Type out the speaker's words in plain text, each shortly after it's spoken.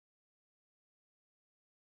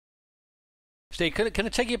Steve, can I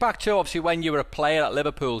take you back to obviously when you were a player at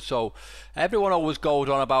Liverpool? So everyone always goes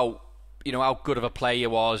on about, you know, how good of a player you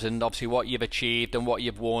was, and obviously what you've achieved and what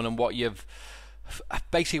you've won and what you've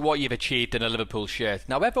achieved in a Liverpool shirt.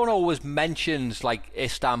 Now everyone always mentions like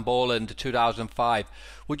Istanbul and 2005.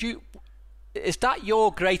 Is that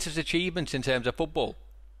your greatest achievement in terms of football?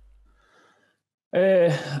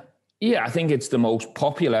 Yeah, I think it's the most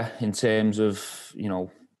popular in terms of, you know,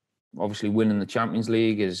 obviously winning the Champions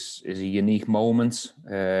League is a unique moment,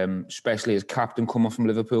 especially as captain coming from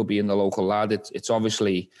Liverpool, being the local lad. It's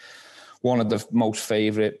obviously one of the most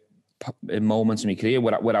favourite moments in my career,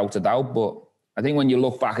 without a doubt. But I think when you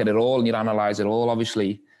look back at it all and you analyse it all,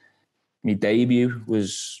 obviously my debut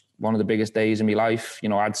was one of the biggest days of my life. You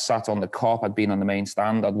know, I'd sat on the Kop, I'd been on the main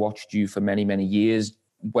stand, I'd watched you for many, many years.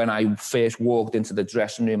 When I first walked into the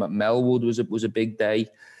dressing room at Melwood was a big day.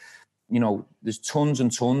 You know, there's tons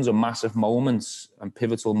and tons of massive moments and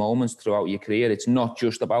pivotal moments throughout your career. It's not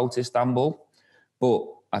just about Istanbul, but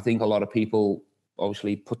I think a lot of people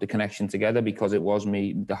obviously put the connection together because it was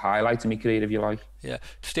the highlight of my career, if you like. Yeah,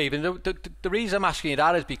 Stephen, the reason I'm asking you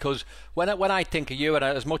that is because when I think of you, and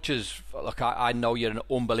as much as, look, I know you're an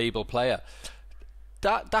unbelievable player,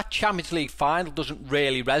 that Champions League final doesn't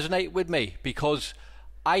really resonate with me, because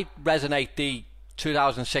I resonate the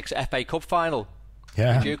 2006 FA Cup final.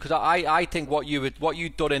 Yeah. Because I think what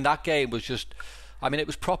you'd done in that game was just, I mean, it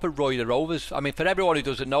was proper Roy the Rovers. I mean, for everyone who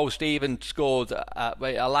doesn't know, Stephen scored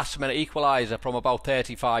a last-minute equaliser from about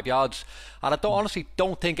 35 yards, and I honestly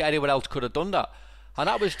don't think anyone else could have done that. And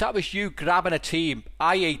that was you grabbing a team.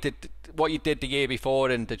 I hated what you did the year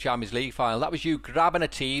before in the Champions League final. That was you grabbing a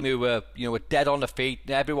team who were dead on the feet,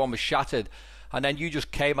 and everyone was shattered, and then you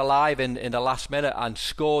just came alive in the last minute and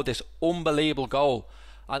scored this unbelievable goal.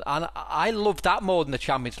 And I loved that more than the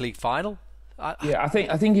Champions League final. I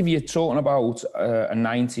think if you're talking about a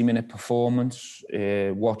 90-minute performance,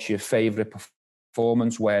 what's your favourite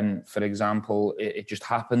performance when, for example, it just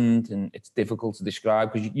happened, and it's difficult to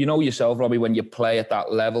describe because you know yourself, Robbie, when you play at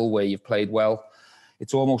that level where you've played well,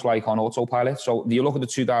 it's almost like on autopilot. So if you look at the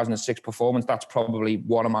 2006 performance, that's probably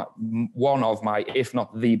one of my, if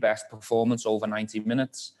not the best performance over 90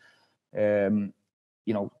 minutes.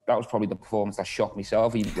 You know, that was probably the performance that shocked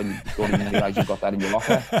myself, even when you don't even realise you've got that in your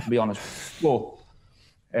locker, to be honest. But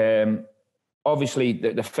obviously,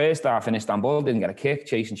 the first half in Istanbul, didn't get a kick,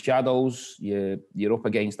 chasing shadows. You're up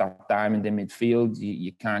against that diamond in midfield.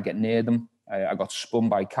 You can't get near them. I got spun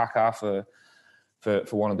by Kaká for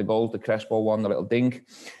one of the goals, the Crespo one, the little dink.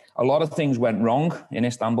 A lot of things went wrong in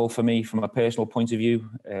Istanbul for me from a personal point of view.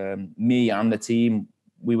 Me and the team,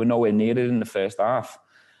 we were nowhere near it in the first half.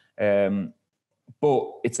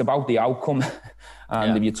 But it's about the outcome.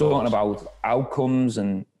 And if you're talking about outcomes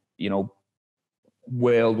and, you know,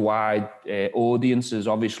 worldwide audiences,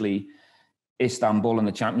 obviously Istanbul and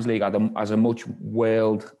the Champions League has a much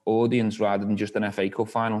world audience rather than just an FA Cup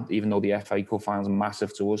final, even though the FA Cup final is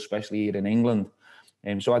massive to us, especially here in England.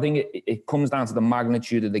 So I think it comes down to the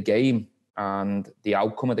magnitude of the game and the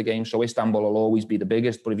outcome of the game. So Istanbul will always be the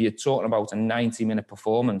biggest. But if you're talking about a 90-minute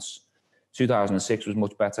performance, 2006 was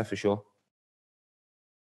much better for sure.